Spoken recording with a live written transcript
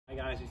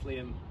guys, it's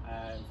Liam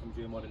from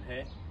Dream Modern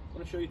here. I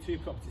want to show you two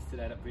properties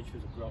today that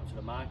Bridgeford's have brought to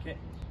the market.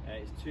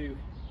 It's two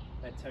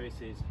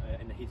terraces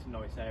in the Heaton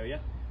Norris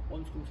area.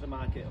 One's come to the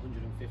market at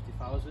 150,000,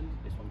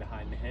 this one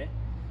behind me here,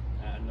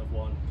 another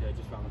one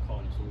just around the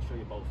corner, so we'll show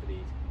you both of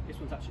these. This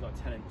one's actually got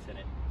tenants in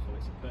it, so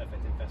it's a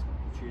perfect investment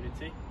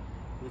opportunity.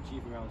 We'll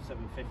achieve around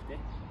 750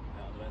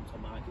 on the rental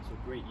market, so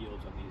great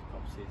yields on these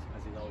properties,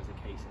 as is always the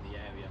case in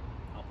the area.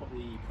 I'll put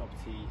the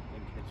property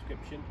link in the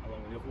description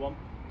along with the other one.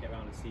 Get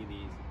around and see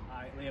these.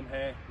 Hi, Liam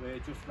here. We're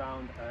just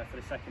round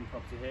for the second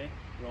property here.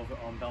 We're over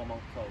on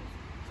Belmont Close.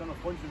 It's on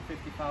 150,000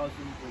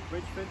 with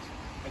Bridgeford's.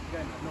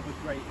 Again, another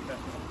great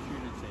investment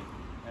opportunity.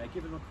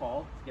 Give them a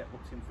call to get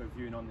booked in for a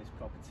viewing on this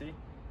property.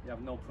 You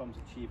have no problems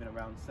achieving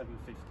around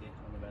 750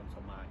 on the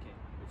rental market,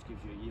 which gives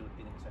you a yield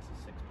in excess of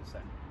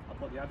 6%. I'll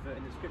put the advert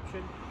in the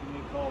description. Give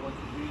me a call once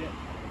you've viewed it,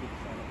 and we'll get you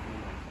signed up for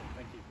the rental.